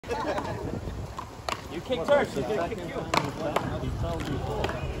You kicked her, she's gonna kick you.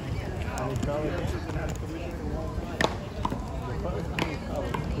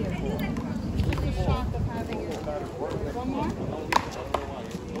 One more?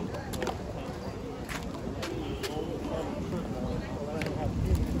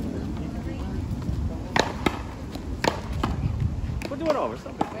 We'll do it over, it's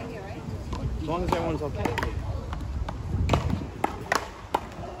not big. As long as everyone's okay.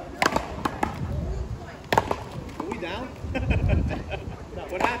 Are we down?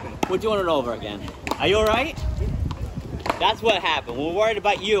 What happened? We're doing it over again. Are you alright? That's what happened. We're worried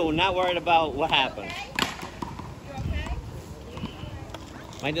about you, not worried about what happened. You okay?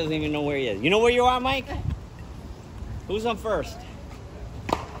 Mike doesn't even know where he is. You know where you are, Mike? Who's on first?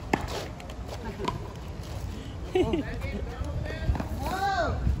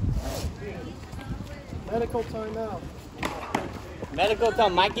 Medical timeout. Medical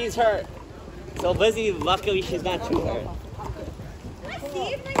time. Mikey's hurt. So Lizzie, luckily she's not too hurt. Hi,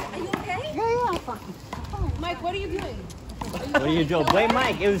 Steve. Are you okay? Yeah. Mike, what are you doing? What are you doing? Blame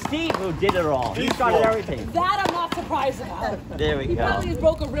Mike. It was Steve who did it all. He started everything. That I'm not surprised about. There we He go. probably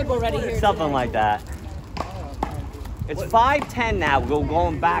broke a rib already here. Something like that. It's 5:10 now. We're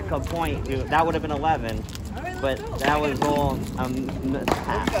going back a point. That would have been 11. But that was all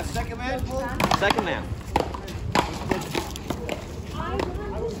half. Second man? Second man.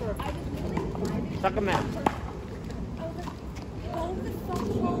 Second man.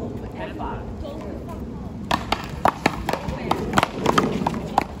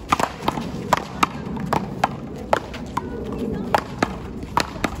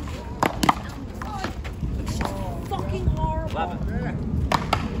 Fucking horrible. 11.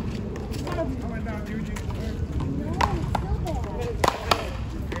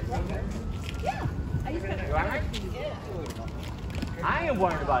 I ain't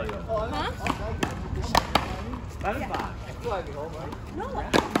worried about you. Huh? 11-5. No.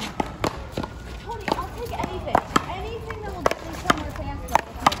 Tony, I'll take anything. Anything that will get me somewhere faster.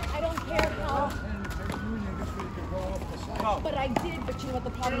 I don't care how. But I did, but you know what the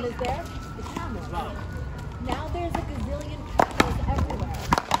problem is there? The camera. Now there's a gazillion cameras everywhere.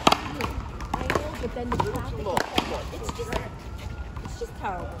 I know, but then the traffic is it's just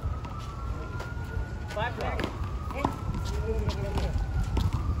terrible. 5-12.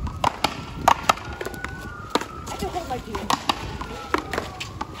 I can hold my deal.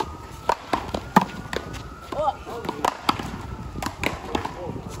 Oh.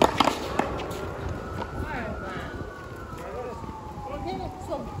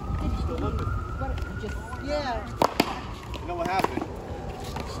 So, did you what, just, Yeah. You know what happened?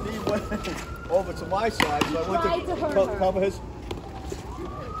 Steve went over to my side, so I went Tried to hurt her. cover his.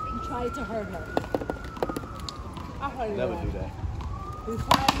 he tried to hurt her. I heard you. Never do that. He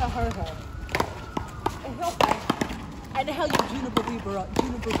tried to hurt her. And he'll fight. And the hell you Juniper people are.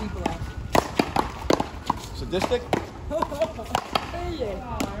 Sadistic?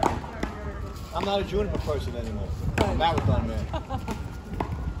 Yeah. I'm not a juniper person anymore. I'm a marathon man.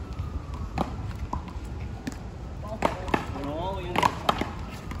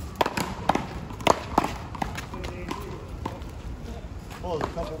 Oh,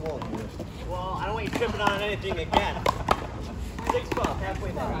 there's a couple more here. Well, I don't want you tripping on anything again. 6-12,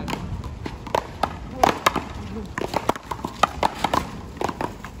 halfway there.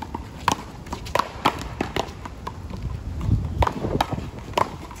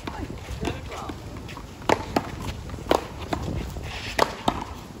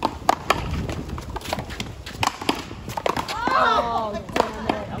 Oh, damn it.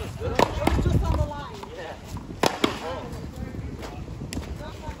 That was good. Just on the line. Yeah.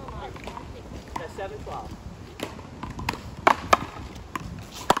 That's 7-12.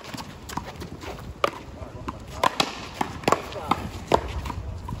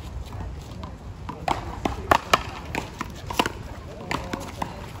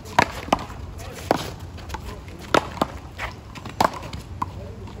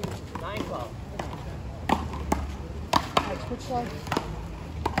 Which side?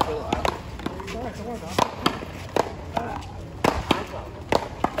 Fill it out. Sorry, don't worry about it.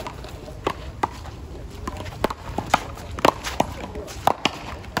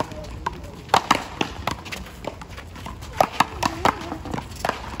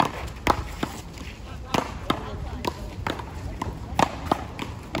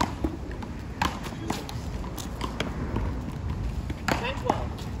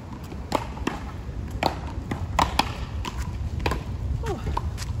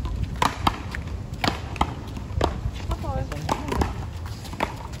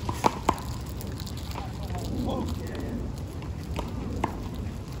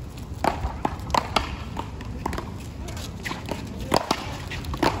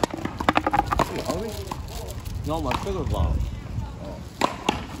 No, my trigger blow.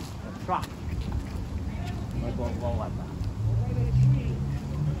 Truck. Might go blow like that.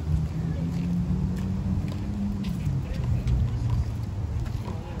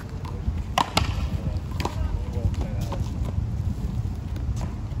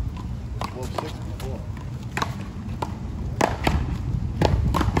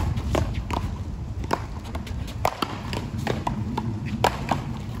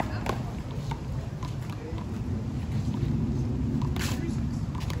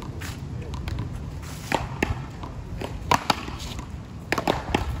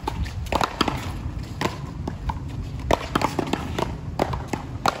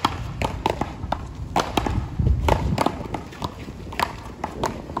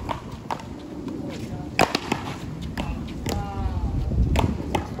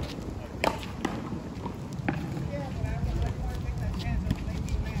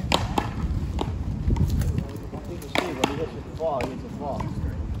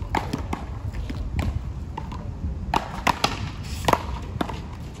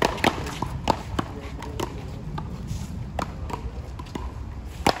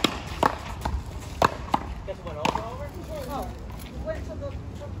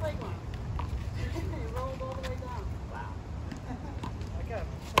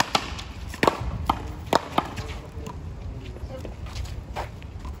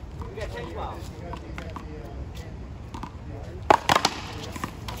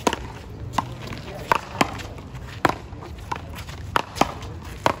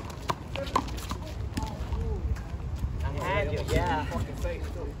 Yeah.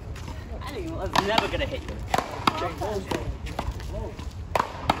 I think I was never gonna hit you.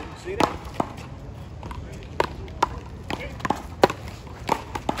 See that?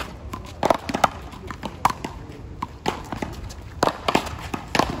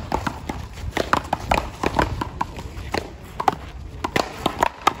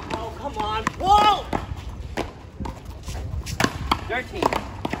 Oh, come on. Whoa! 13.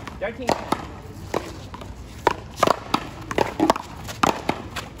 13.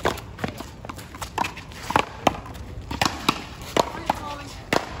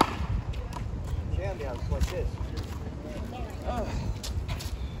 Like this.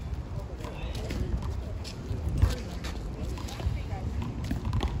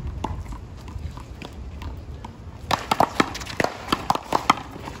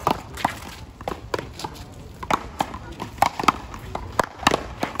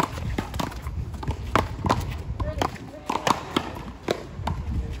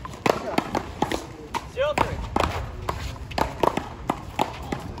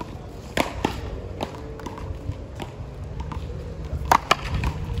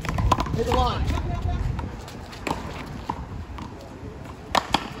 Hit the line.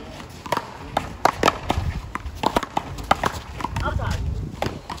 Outside.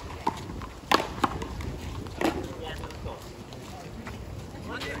 Yeah, let's go.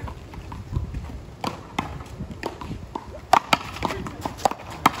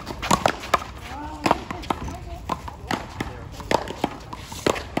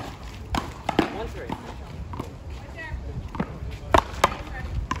 One three.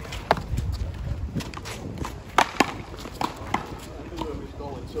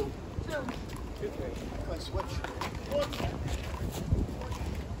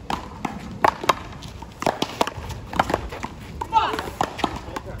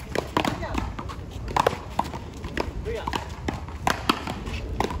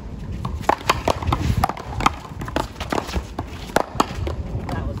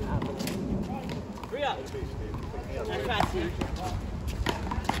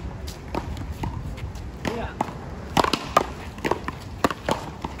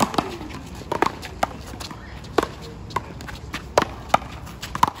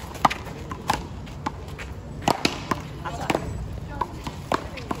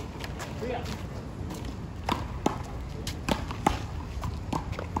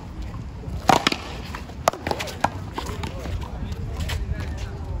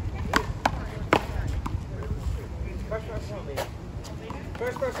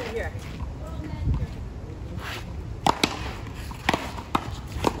 First person here.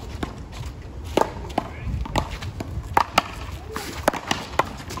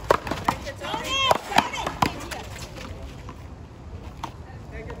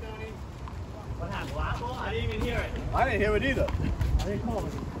 What happened? Last ball? I didn't even hear it. I didn't hear it either. I didn't call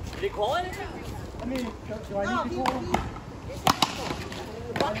it. Did he call it? I mean, do I need to call him?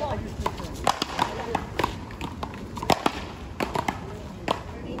 I just need to.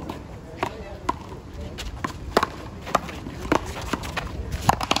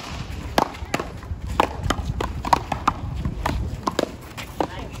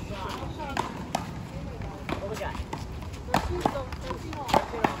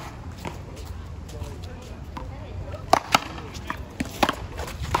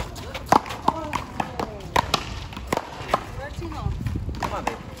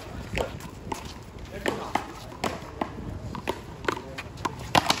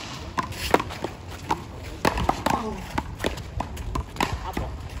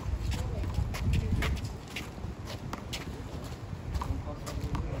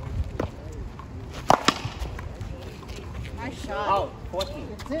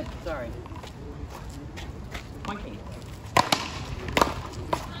 That's it. Sorry. Point game.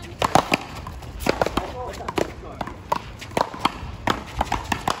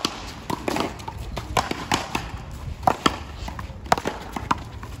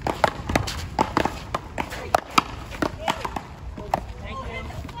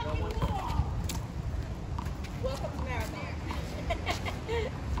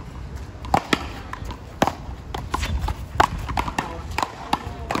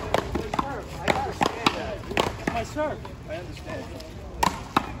 My serve. I understand.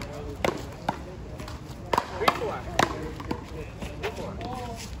 3-4.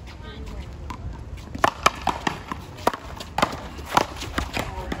 3-4.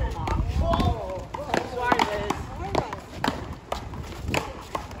 Sorry, Liz.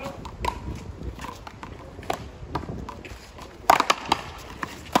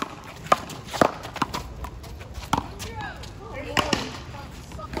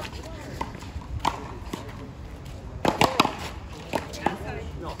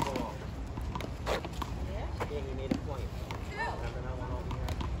 No, four. Yeah, you made a point. Remember that one over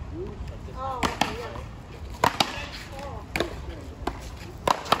here? That's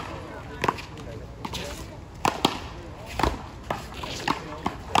just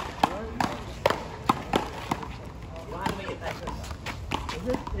You know how to make it that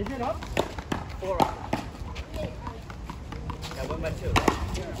good. Is it up? 4 up. Yeah, 1 by 2.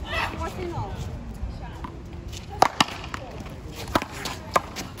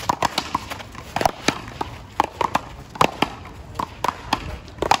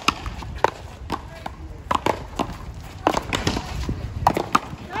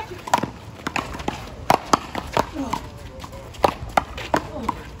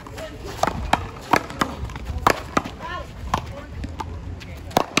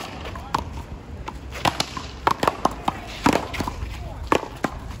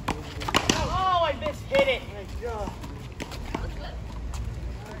 Oh, I missed hit it.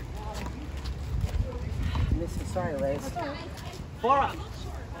 Listen, sorry, Liz. 4 up.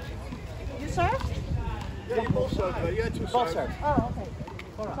 You serve? Yeah, you both serve, but you got 2 Both serves. serve. Oh, okay.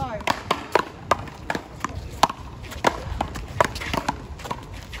 Sorry.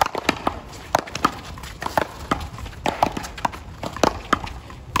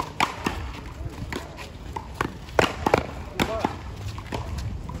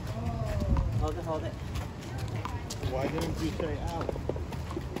 Hold it. Why didn't you say out?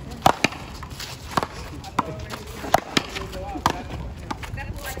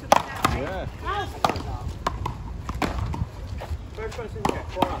 Yeah. First person here.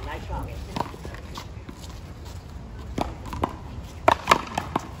 4 up. Nice shot.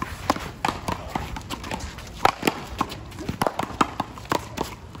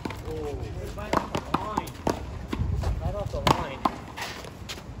 Right off the line. Right off the line.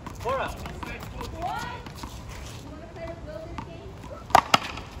 4 up.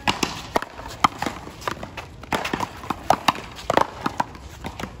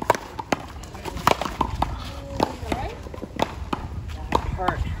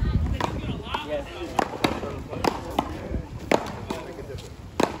 Hurt. Yes.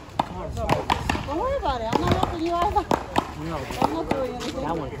 Don't worry about it. I'm not helping you either. No, I'm not doing anything.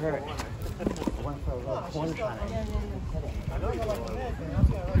 that one hurt. I went for a little corner shot.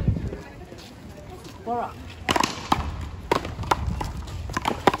 Four up.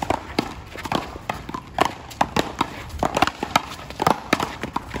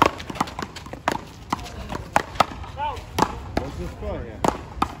 What's the score here?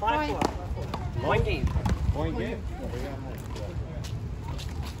 5-4. Point game. Point game?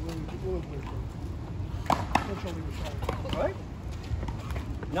 Right?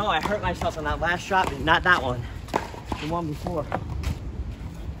 No, I hurt myself on that last shot, but not that one. The one before.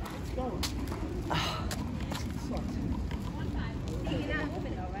 It's going.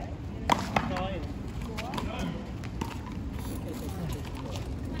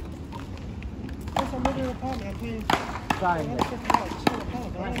 Yes, I'm living in an apartment. I'm paying Sorry, $150. Nick. It's still a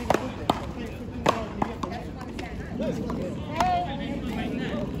pound. I don't even live there. I'm paying $15 a year for rent.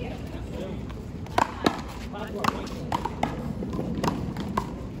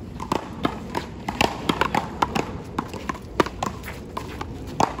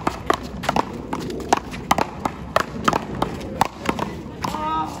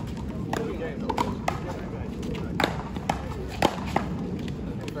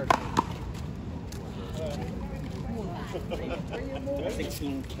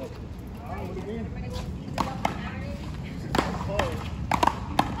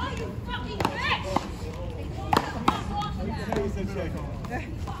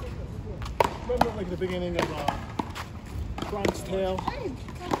 Remember like the beginning of Bronx Tale.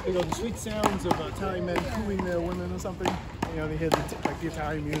 You know, the sweet sounds of Italian men cooing their women or something. You know, they hear the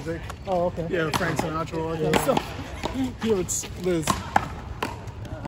Italian music. Oh, okay. Yeah, Frank Sinatra. Yeah. So here it's Liz.